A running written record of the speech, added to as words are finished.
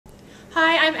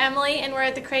Hi, I'm Emily, and we're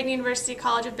at the Creighton University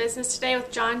College of Business today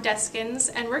with John Deskins,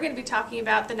 and we're going to be talking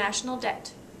about the national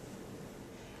debt.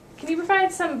 Can you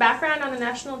provide some background on the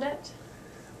national debt?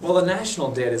 Well, the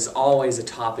national debt is always a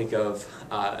topic of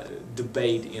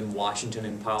debate in Washington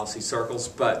and policy circles,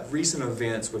 but recent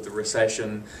events with the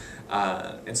recession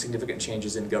and significant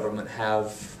changes in government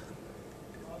have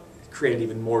created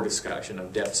even more discussion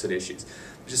of deficit issues.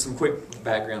 Just some quick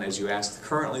background as you asked.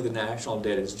 Currently, the national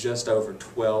debt is just over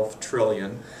 $12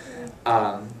 trillion.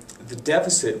 The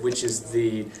deficit, which is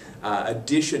the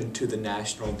addition to the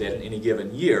national debt in any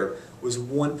given year, was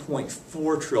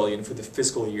 $1.4 trillion for the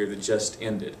fiscal year that just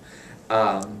ended.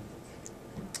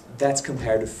 That's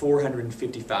compared to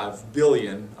 $455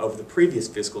 billion over the previous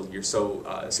fiscal year,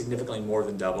 so significantly more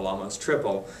than double, almost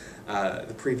triple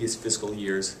the previous fiscal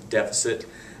year's deficit.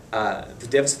 The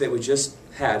deficit that we just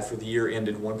had for the year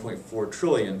ended $1.4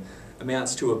 trillion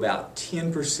amounts to about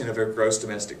 10% of our gross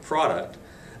domestic product.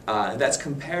 And that's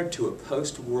compared to a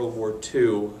post-World War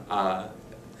II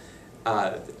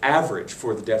average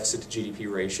for the deficit to GDP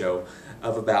ratio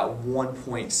of about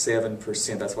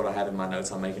 1.7%. That's what I have in my notes.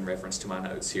 I'm making reference to my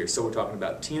notes here. So we're talking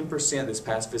about 10% this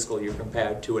past fiscal year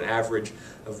compared to an average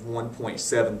of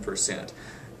 1.7%.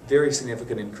 Very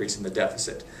significant increase in the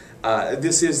deficit.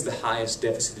 This is the highest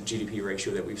deficit to GDP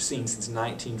ratio that we've seen since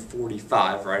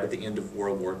 1945, right at the end of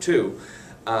World War II.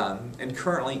 And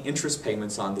currently, interest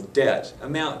payments on the debt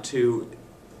amount to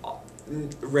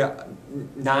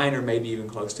 9 or maybe even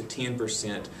close to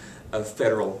 10% of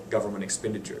federal government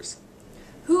expenditures.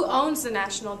 Who owns the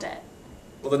national debt?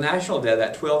 Well, the national debt,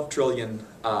 that 12 trillion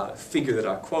figure that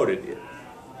I quoted,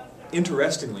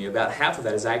 interestingly, about half of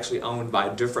that is actually owned by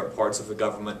different parts of the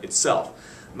government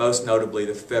itself. Most notably,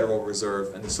 the Federal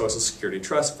Reserve and the Social Security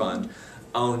Trust Fund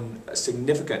own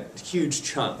significant, huge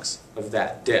chunks of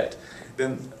that debt.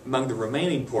 Then, among the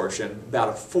remaining portion, about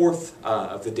a fourth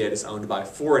of the debt is owned by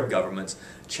foreign governments.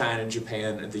 China,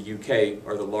 Japan, and the UK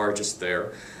are the largest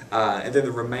there. And then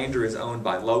the remainder is owned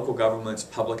by local governments,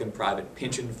 public and private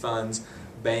pension funds,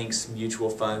 banks, mutual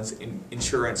funds,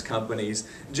 insurance companies,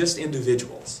 just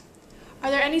individuals. Are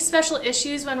there any special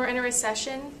issues when we're in a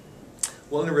recession?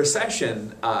 Well, in a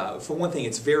recession, for one thing,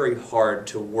 it's very hard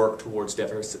to work towards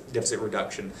deficit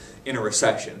reduction in a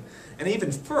recession. And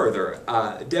even further,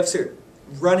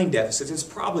 running deficits is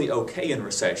probably okay in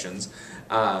recessions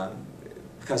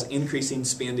because increasing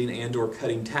spending and or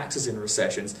cutting taxes in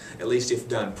recessions, at least if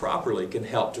done properly, can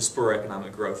help to spur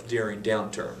economic growth during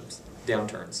downturns.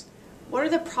 What are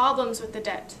the problems with the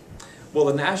debt? Well,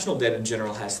 the national debt in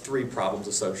general has three problems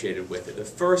associated with it. The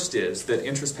first is that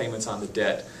interest payments on the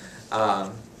debt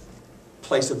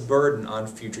place a burden on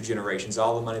future generations.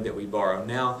 All the money that we borrow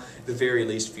now, at the very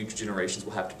least, future generations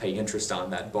will have to pay interest on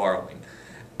that borrowing.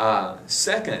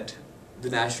 Second, the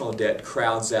national debt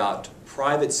crowds out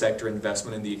private sector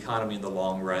investment in the economy in the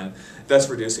long run, thus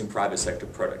reducing private sector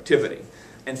productivity.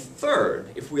 And third,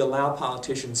 if we allow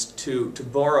politicians to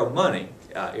borrow money,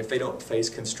 if they don't face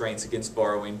constraints against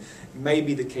borrowing, it may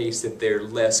be the case that they're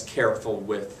less careful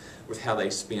with how they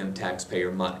spend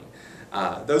taxpayer money.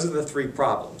 Those are the three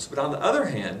problems. But on the other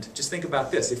hand, just think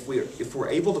about this. If we're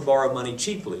able to borrow money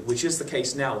cheaply, which is the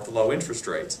case now with the low interest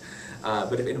rates,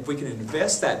 but if we can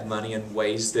invest that money in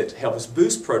ways that help us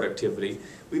boost productivity,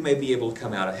 we may be able to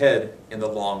come out ahead in the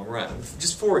long run.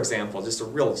 Just for example, just a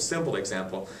real simple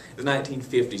example, the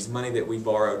 1950s, money that we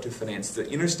borrowed to finance the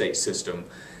interstate system,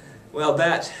 well,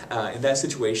 in that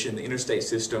situation, the interstate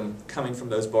system coming from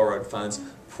those borrowed funds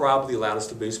probably allowed us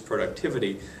to boost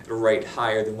productivity at a rate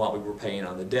higher than what we were paying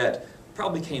on the debt.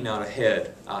 Probably came out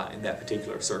ahead in that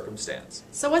particular circumstance.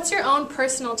 So what's your own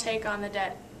personal take on the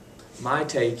debt? My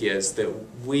take is that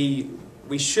we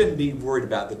shouldn't be worried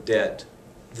about the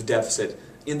deficit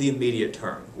in the immediate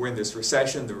term. We're in this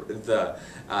recession,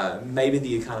 maybe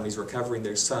the economy's recovering,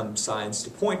 there's some signs to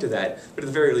point to that, but at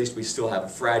the very least we still have a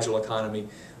fragile economy,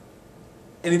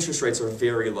 and interest rates are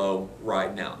very low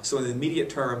right now. So in the immediate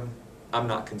term, I'm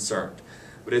not concerned.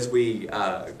 But as we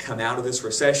come out of this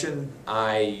recession,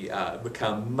 I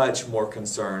become much more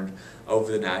concerned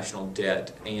over the national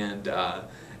debt, and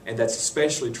that's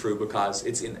especially true because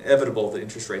it's inevitable that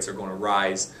interest rates are going to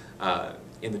rise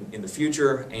in the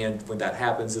future, and when that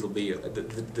happens, it'll be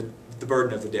the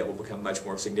burden of the debt will become much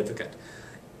more significant.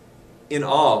 In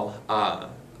all,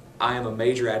 I am a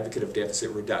major advocate of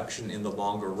deficit reduction in the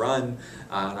longer run,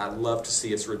 and I'd love to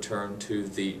see us return to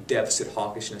the deficit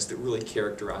hawkishness that really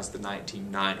characterized the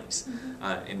 1990s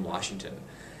in Washington.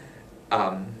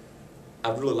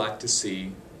 I'd really like to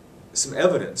see some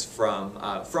evidence from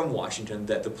Washington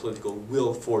that the political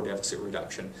will for deficit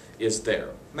reduction is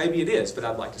there. Maybe it is, but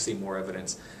I'd like to see more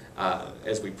evidence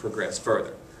as we progress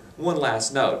further. One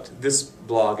last note, this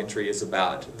blog entry is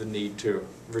about the need to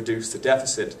reduce the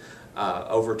deficit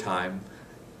over time.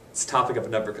 It's the topic of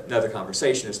another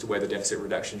conversation as to whether deficit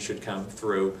reduction should come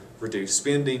through reduced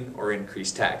spending or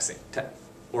increased taxes.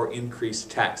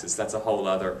 That's a whole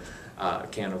other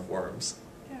can of worms.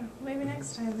 Yeah, maybe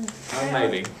next time then.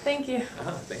 Maybe. Thank you.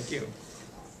 Thank you.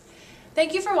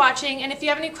 Thank you for watching, and if you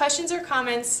have any questions or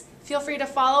comments, feel free to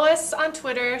follow us on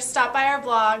Twitter, stop by our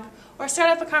blog, or start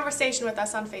up a conversation with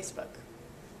us on Facebook.